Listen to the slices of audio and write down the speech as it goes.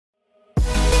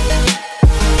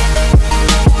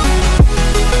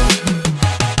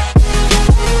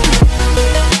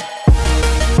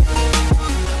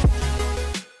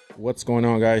What's going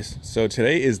on, guys? So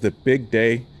today is the big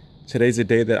day. Today's the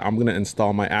day that I'm gonna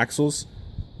install my axles.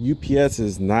 UPS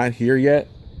is not here yet,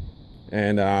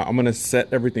 and I'm gonna set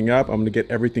everything up. I'm gonna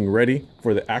get everything ready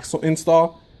for the axle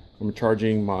install. I'm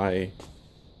charging my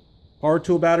power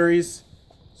tool batteries.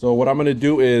 So what I'm gonna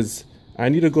do is I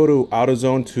need to go to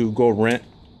AutoZone to go rent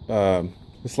the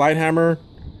slide hammer,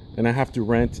 and I have to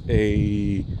rent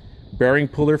a bearing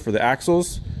puller for the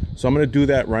axles. So I'm gonna do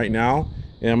that right now,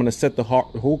 and I'm gonna set the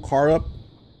whole car up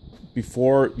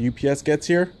before UPS gets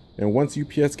here. And once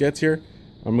UPS gets here,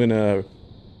 I'm gonna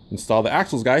install the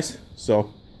axles, guys.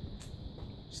 So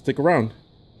stick around.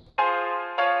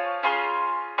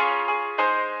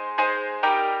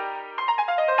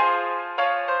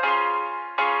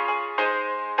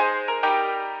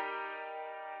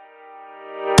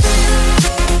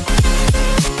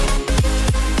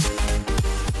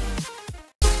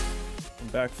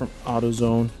 Back from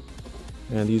AutoZone,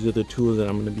 and these are the tools that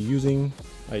I'm going to be using.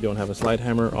 I don't have a slide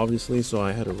hammer, obviously, so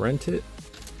I had to rent it.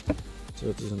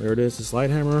 So there it is, the slide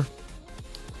hammer,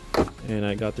 and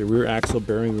I got the rear axle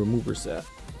bearing remover set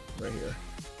right here.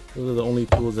 Those are the only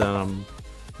tools that I'm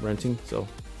renting. So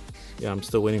yeah, I'm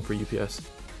still waiting for UPS.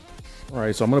 All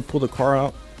right, so I'm going to pull the car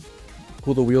out,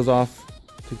 pull the wheels off,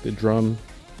 take the drums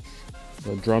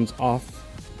off,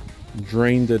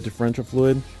 drain the differential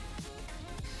fluid.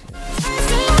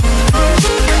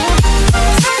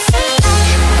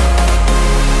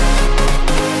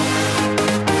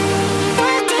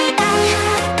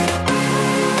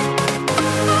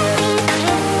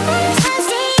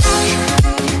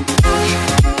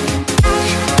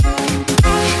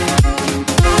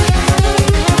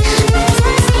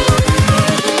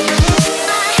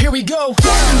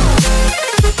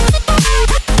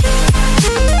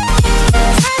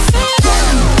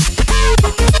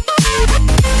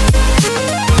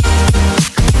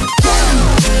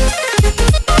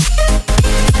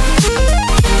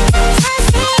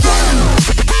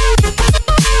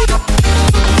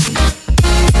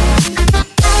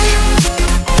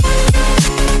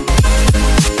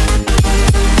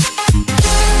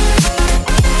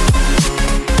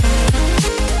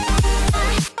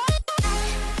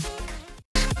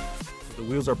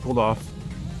 The wheels are pulled off,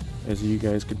 as you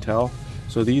guys could tell.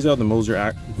 So these are the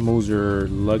Moser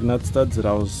lug nut studs that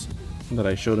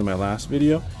I showed in my last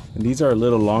video, and these are a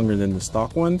little longer than the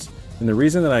stock ones. And the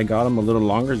reason that I got them a little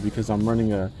longer is because I'm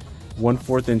running a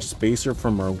 1/4 inch spacer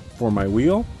for my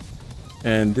wheel,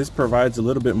 and this provides a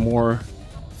little bit more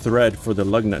thread for the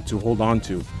lug nut to hold on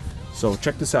to. So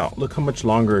check this out. Look how much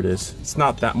longer it is. It's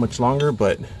not that much longer,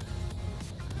 but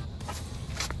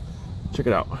check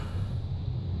it out.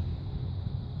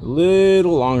 A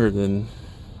little longer than,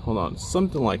 hold on,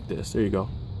 something like this. There you go,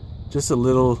 just a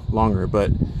little longer. But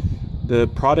the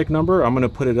product number, I'm gonna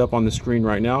put it up on the screen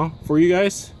right now for you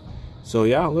guys. So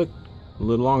yeah, look, a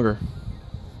little longer.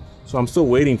 So I'm still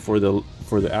waiting for the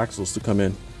axles to come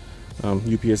in.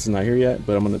 UPS is not here yet,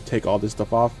 but I'm gonna take all this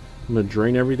stuff off. I'm gonna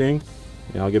drain everything,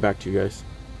 and I'll get back to you guys.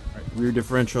 All right, rear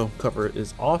differential cover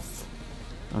is off.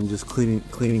 I'm just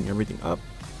cleaning everything up.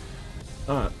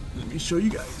 Let me show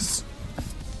you guys.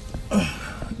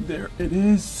 There it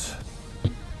is.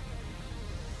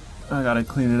 I gotta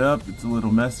clean it up. It's a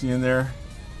little messy in there,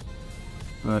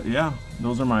 but yeah,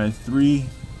 those are my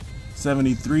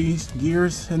 373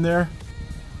 gears in there.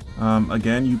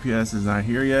 Again, UPS is not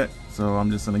here yet, so I'm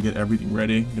just gonna get everything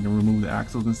ready, gonna remove the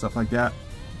axles and stuff like that.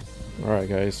 All right,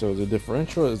 guys, so the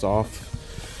differential is off.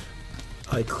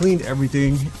 I cleaned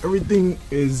everything. Everything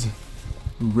is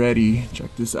ready.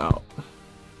 Check this out.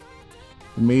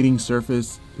 The mating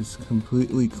surface is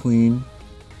completely clean.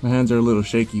 My hands are a little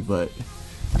shaky, but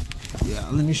yeah,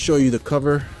 let me show you the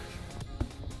cover.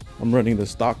 I'm running the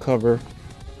stock cover.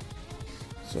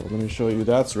 So let me show you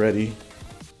that's ready.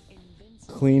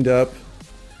 Cleaned up.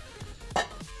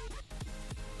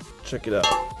 Check it out.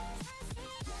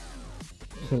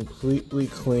 Completely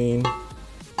clean.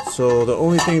 So the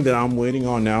only thing that I'm waiting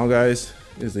on now, guys,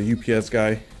 is the UPS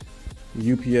guy.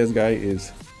 The UPS guy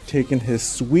is taking his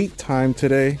sweet time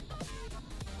today,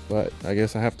 but I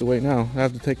guess I have to wait now. I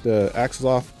have to take the axles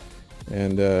off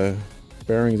and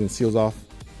bearings and seals off.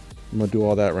 I'm gonna do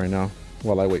all that right now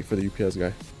while I wait for the UPS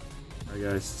guy. All right,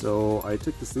 guys, so I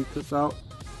took the C-clips out.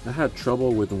 I had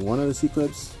trouble with one of the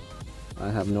C-clips. I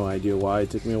have no idea why. It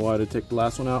took me a while to take the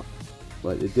last one out,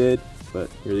 but it did. But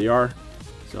here they are.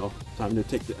 So time to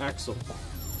take the axles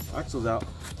out.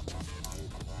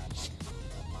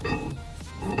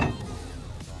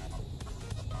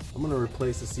 I'm gonna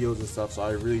replace the seals and stuff, so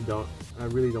I really don't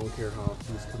care how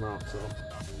these come out. So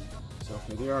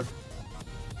here they are.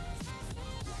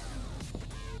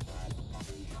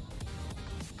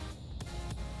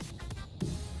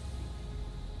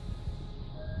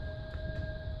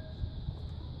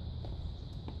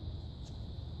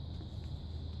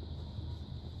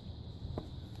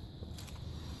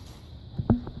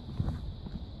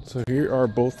 So here are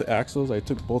both the axles. I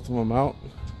took both of them out.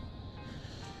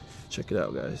 Check it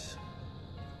out, guys.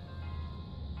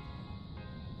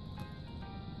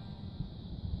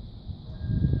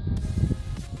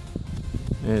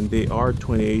 And they are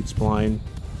 28 spline,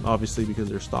 obviously, because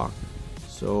they're stock.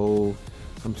 So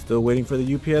I'm still waiting for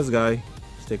the UPS guy.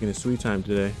 He's taking his sweet time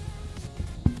today.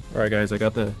 All right, guys, I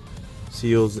got the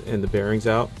seals and the bearings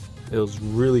out. It was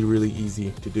really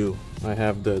easy to do. I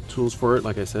have the tools for it.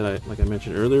 Like I said, like I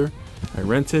mentioned earlier, I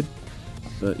rented.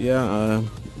 But yeah,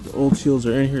 the old seals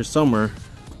are in here somewhere.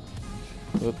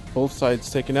 With both sides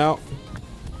taken out.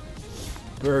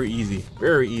 Very easy,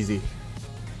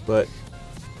 but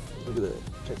look at that,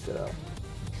 check that out.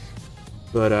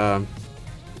 But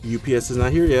UPS is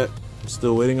not here yet. I'm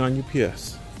still waiting on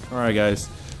UPS. All right, guys,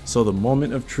 so the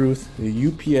moment of truth, the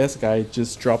UPS guy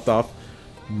just dropped off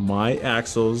my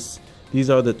axles. These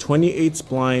are the 28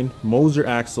 spline Moser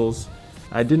axles.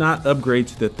 I did not upgrade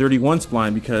to the 31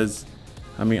 spline because,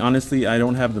 I mean, honestly, I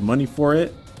don't have the money for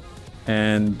it.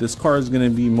 And this car is going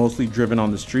to be mostly driven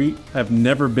on the street. I've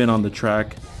never been on the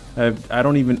track. I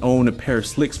don't even own a pair of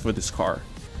slicks for this car.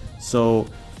 So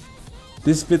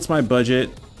this fits my budget,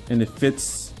 and it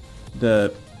fits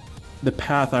the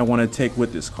path I want to take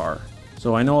with this car.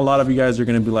 So I know a lot of you guys are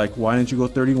going to be like, why didn't you go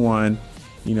 31?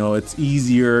 You know, it's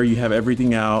easier, you have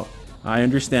everything out. I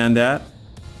understand that,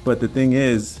 but the thing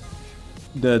is,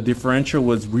 the differential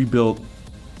was rebuilt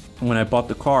when I bought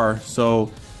the car,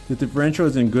 so the differential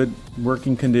is in good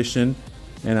working condition,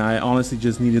 and I honestly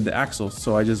just needed the axles,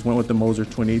 so I just went with the Moser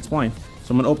 28 spline.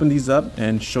 So I'm gonna open these up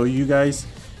and show you guys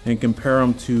and compare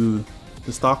them to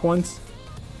the stock ones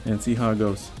and see how it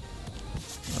goes.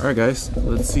 All right, guys,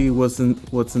 let's see what's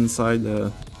inside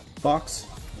the box.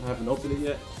 I haven't opened it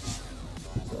yet.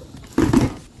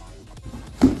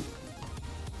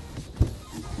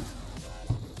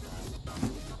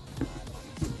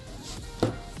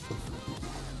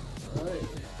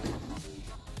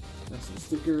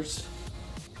 Stickers.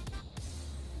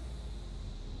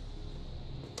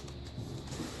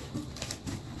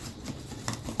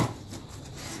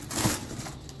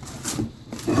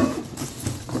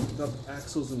 Got the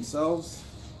axles themselves.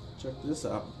 Check this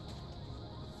out.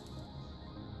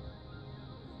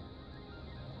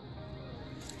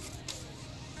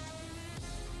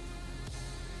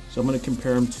 So I'm going to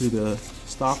compare them to the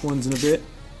stock ones in a bit,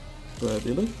 but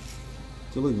they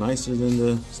look nicer than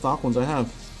the stock ones I have.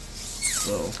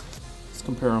 So let's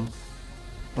compare them.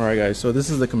 All right, guys, so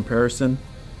this is the comparison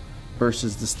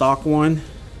versus the stock one.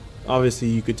 Obviously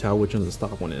you could tell which one the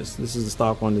stock one is. This is the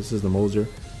stock one, this is the Moser.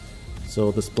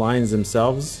 So the splines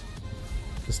themselves,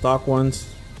 the stock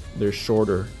ones, they're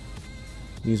shorter.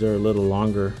 These are a little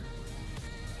longer.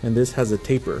 And this has a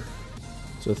taper.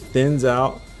 So it thins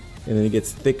out and then it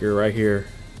gets thicker right here.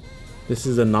 This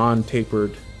is a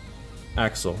non-tapered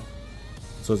axle.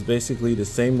 So it's basically the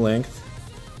same length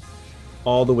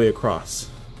all the way across.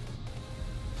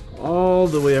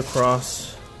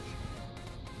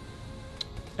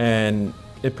 And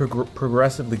it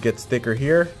progressively gets thicker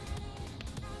here,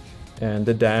 and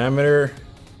the diameter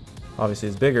obviously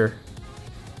is bigger.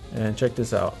 And check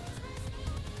this out,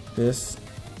 it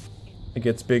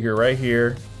gets bigger right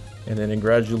here, and then it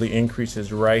gradually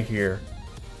increases right here.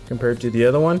 Compared to the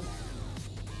other one,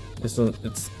 this one,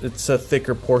 it's a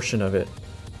thicker portion of it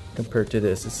compared to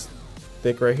this. It's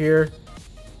thick right here,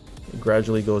 it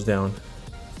gradually goes down.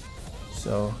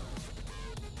 So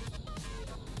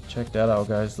check that out,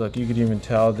 guys. Look, you could even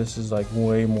tell this is like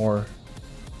way more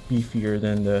beefier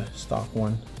than the stock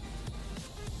one.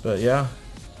 But yeah,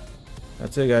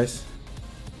 that's it, guys.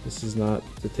 This is not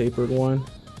the tapered one.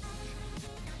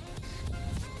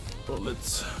 Well,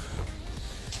 let's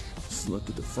look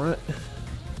at the front.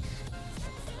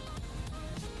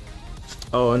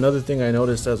 Oh, another thing I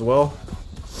noticed as well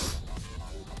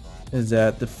is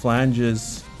that the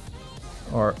flanges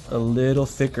are a little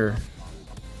thicker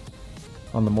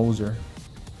on the Moser.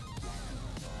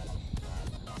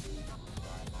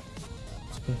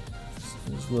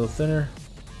 It's a little thinner,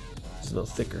 it's a little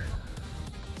thicker.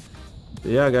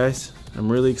 But yeah, guys,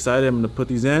 I'm really excited. I'm gonna put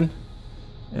these in,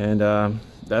 and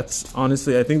that's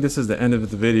honestly, I think this is the end of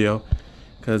the video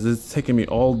because it's taking me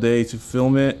all day to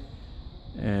film it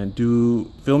and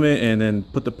then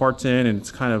put the parts in, and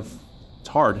it's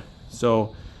hard.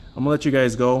 So I'm gonna let you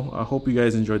guys go. I hope you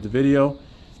guys enjoyed the video,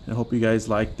 and I hope you guys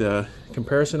liked the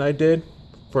comparison I did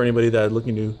for anybody that is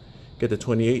looking to get the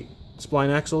 28 spline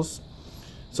axles.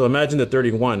 So imagine the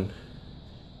 31,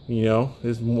 you know,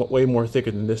 is way more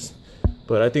thicker than this,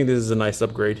 but I think this is a nice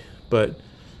upgrade. But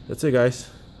that's it, guys.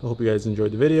 I hope you guys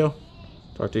enjoyed the video.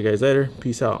 Talk to you guys later.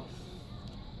 Peace out.